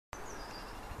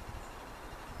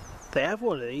They have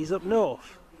one of these up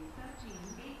north.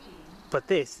 But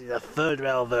this is a third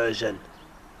rail version.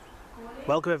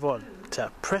 Welcome everyone to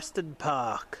Preston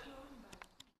Park.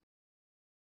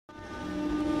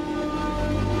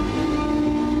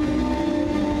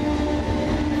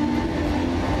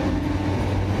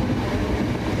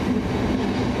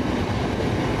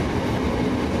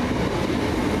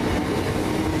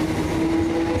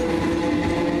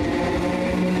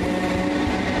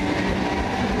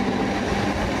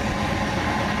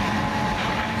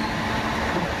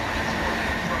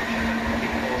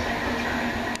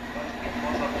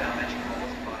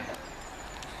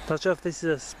 Not sure if this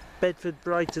is a Bedford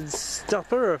Brighton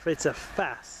stopper or if it's a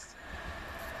fast.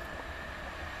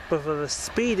 But for the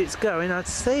speed it's going, I'd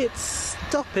say it's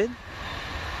stopping.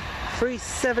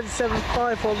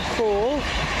 377514.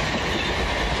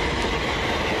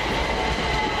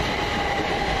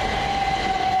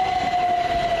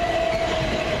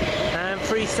 And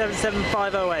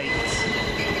 377508.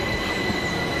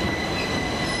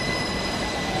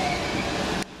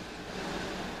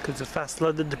 Comes a fast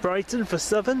London to Brighton for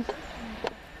Southern.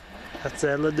 That's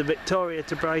London Victoria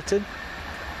to Brighton.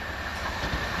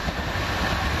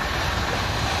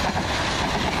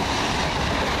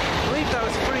 I believe that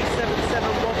was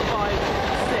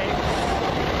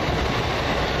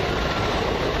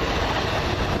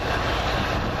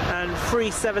 377156 and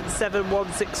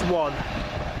 377161.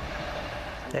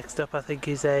 Next up I think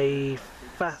is a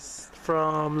fast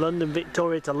from London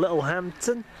Victoria to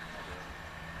Littlehampton.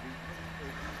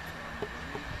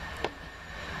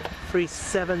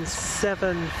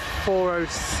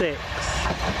 377406.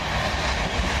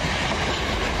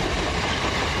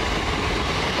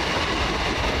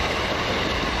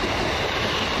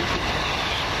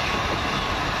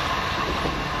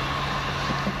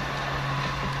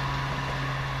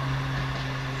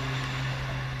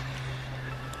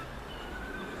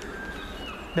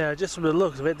 Now, just from the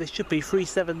looks of it, this should be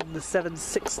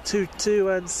 377622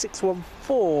 and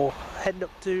 614 heading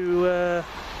up to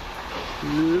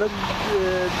London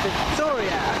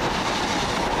Victoria.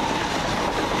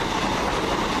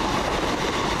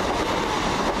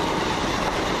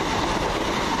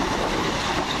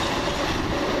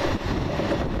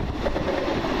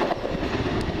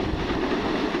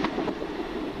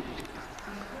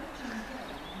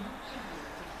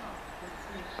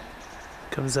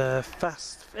 Comes a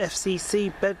fast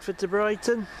FCC Bedford to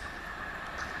Brighton.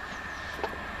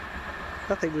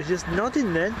 I think we're just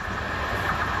nodding then.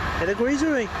 It agrees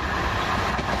with me.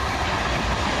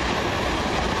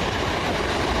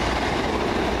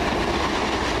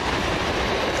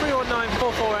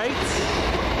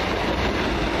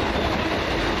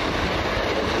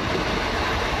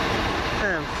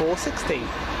 and $460.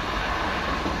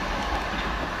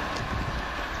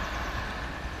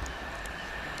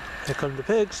 Here come the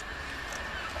pigs.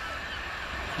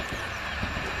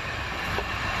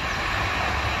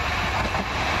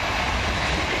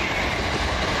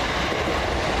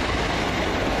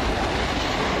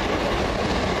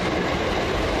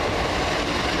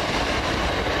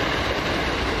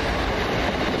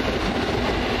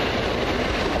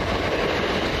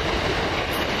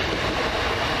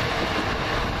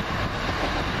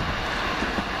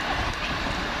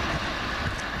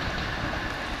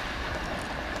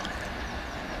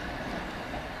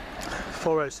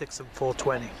 $406 and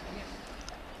 $420.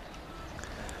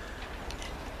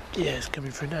 Yeah, it's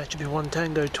coming through now. It should be 1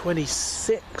 Tango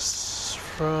 26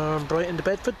 from Brighton to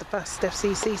Bedford, the fast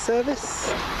FCC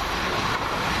service.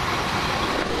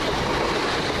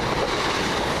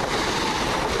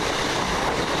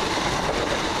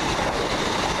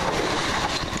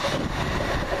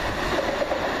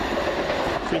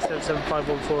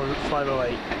 $377,514 and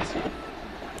 $508.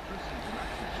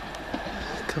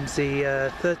 Comes the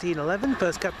 1311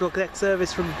 First Capital Connect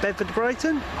service from Bedford to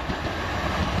Brighton.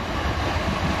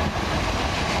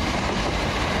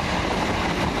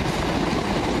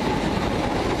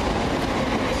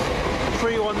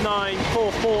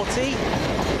 $319,440.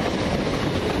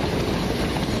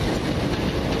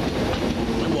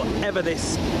 And whatever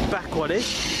this back one is,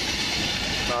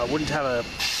 I wouldn't have a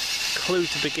clue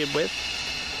to begin with.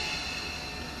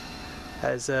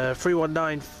 As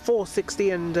 319,460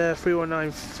 and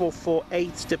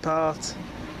 319,448 depart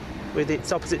with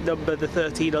its opposite number, the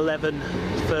 1311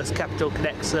 First Capital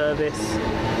Connect service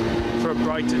from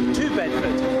Brighton to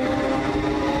Bedford.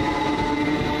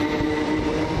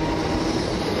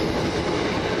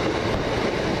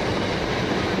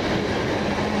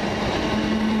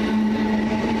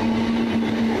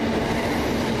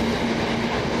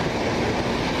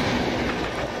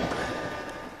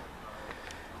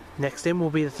 Next in will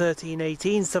be the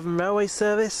 1318 Southern Railway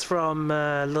service from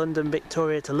London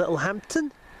Victoria to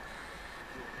Littlehampton.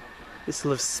 This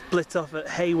will have split off at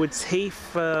Haywards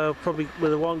Heath, probably with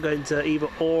the one going to either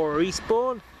Orr or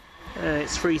Eastbourne.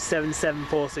 It's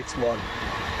 377461.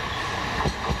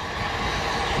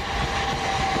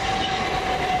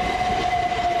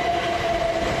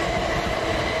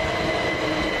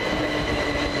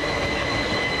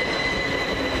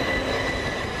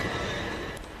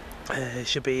 It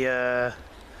should be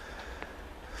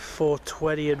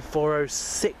 420 and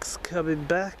 406 coming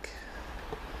back.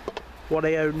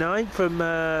 1809 from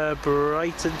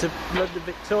Brighton to London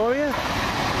Victoria.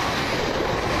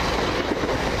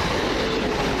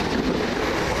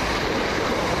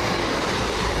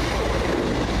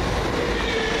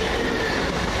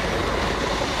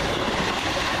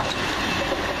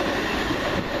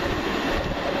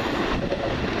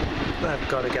 I've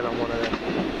got to get on one of them.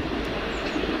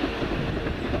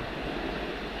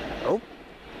 Oh,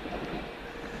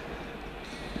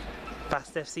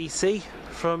 fast FCC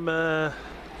from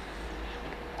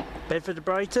Bedford to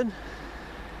Brighton.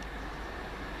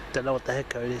 Don't know what the head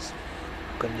code is.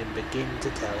 Couldn't even begin to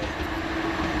tell you.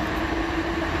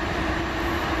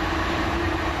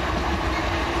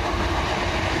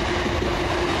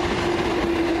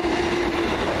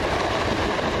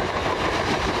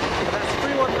 That's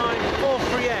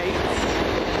 319438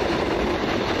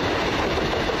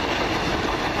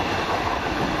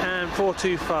 and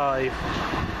 425.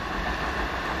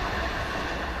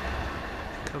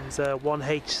 Comes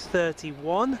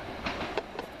 1H31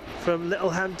 from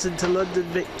Littlehampton to London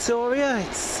Victoria.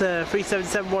 It's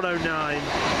 377109.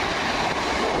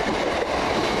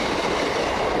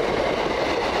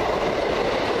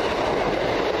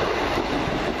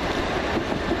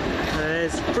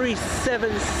 There's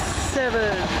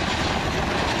 377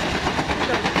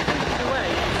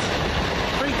 328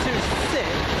 326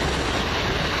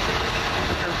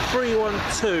 and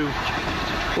 312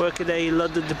 working a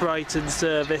London to Brighton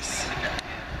service.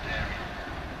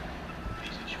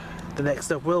 The next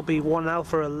up will be 1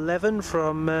 Alpha 11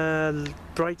 from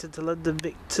Brighton to London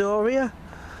Victoria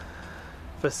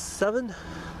for Southern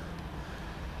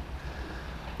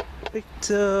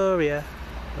Victoria.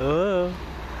 Oh,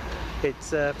 it's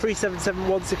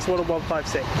 377161 and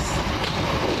 156.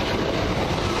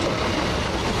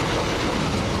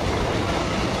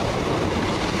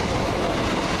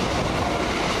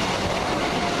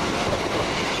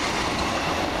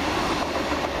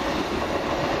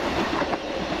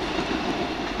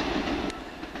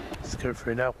 Go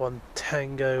through now. 1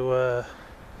 Tango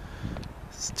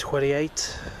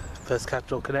 28 First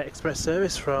Capital Connect Express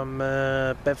service from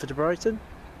Bedford to Brighton.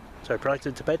 Sorry,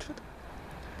 Brighton to Bedford.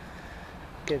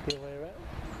 Get the way around.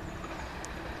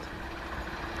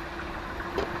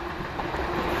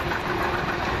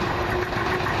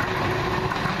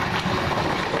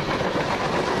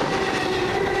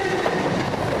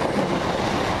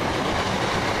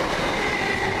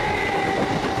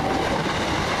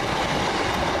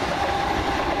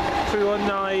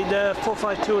 .319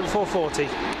 452 and 440.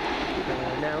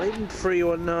 Now in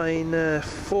 319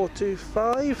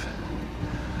 425,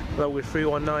 along with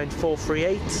 319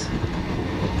 438.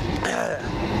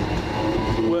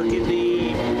 Working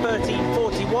the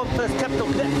 1341 First Capital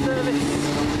Connect service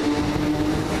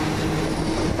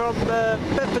from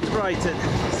Bedford to Brighton.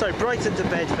 Sorry, Brighton to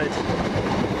Bedford.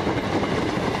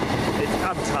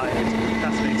 I'm tired.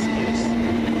 That's my excuse.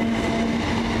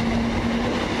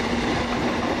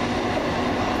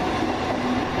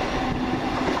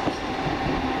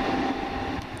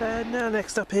 Now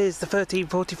next up is the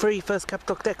 1343 First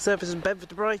Capital Connect service from Bedford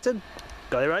to Brighton.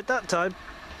 Got it right that time.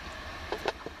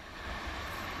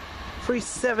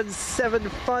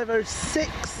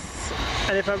 377506,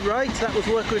 and if I'm right, that was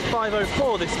working with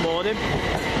 504 this morning.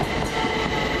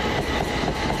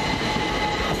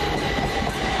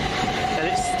 And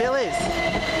it still is.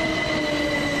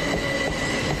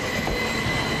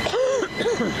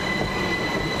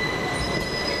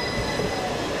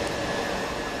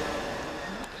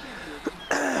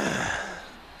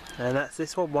 And that's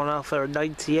this one, 1 Alpha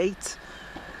 98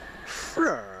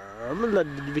 from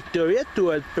London Victoria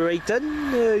towards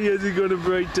Brighton. Yes, we go to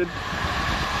Brighton.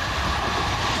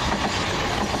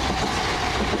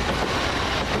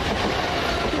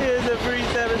 Here's a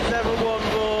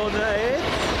 37714 hit.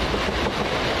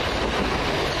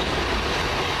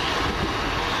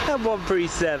 And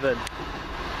 137.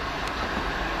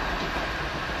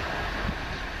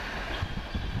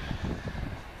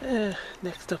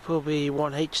 Next up will be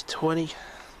 1H20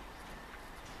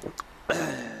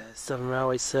 Southern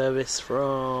Railway service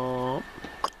from...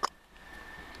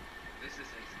 This is a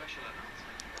special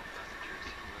announcement for passengers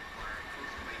who have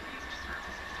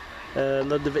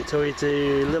London Victoria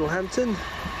to Littlehampton.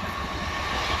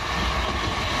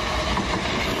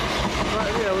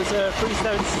 Right, there was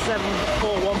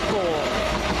 377414.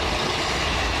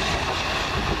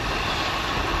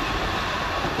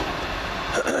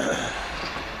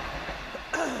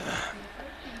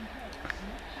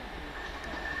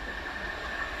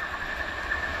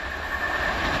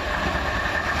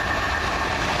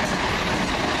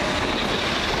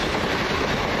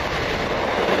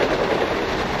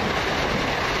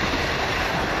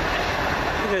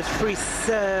 Goes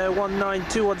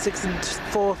 319216 and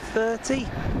 430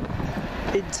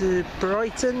 into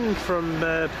Brighton from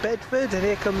Bedford, and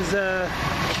here comes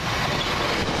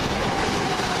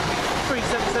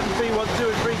 377312 and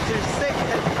 326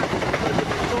 heading back to London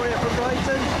Victoria from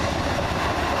Brighton.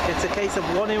 It's a case of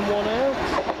 1 in 1 out,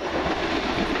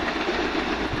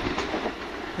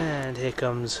 and here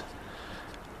comes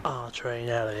our train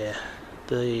out of here,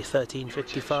 the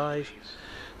 1355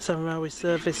 Southern Railway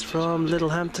service from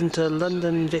Littlehampton to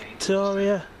London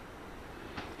Victoria.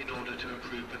 In order to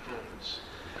improve performance,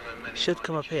 there are many should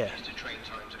come up here. to train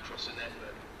times across the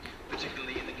network,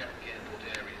 particularly in the Gatwick airport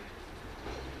area.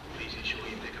 Please ensure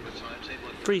you pick up a timetable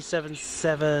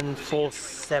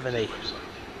 377470.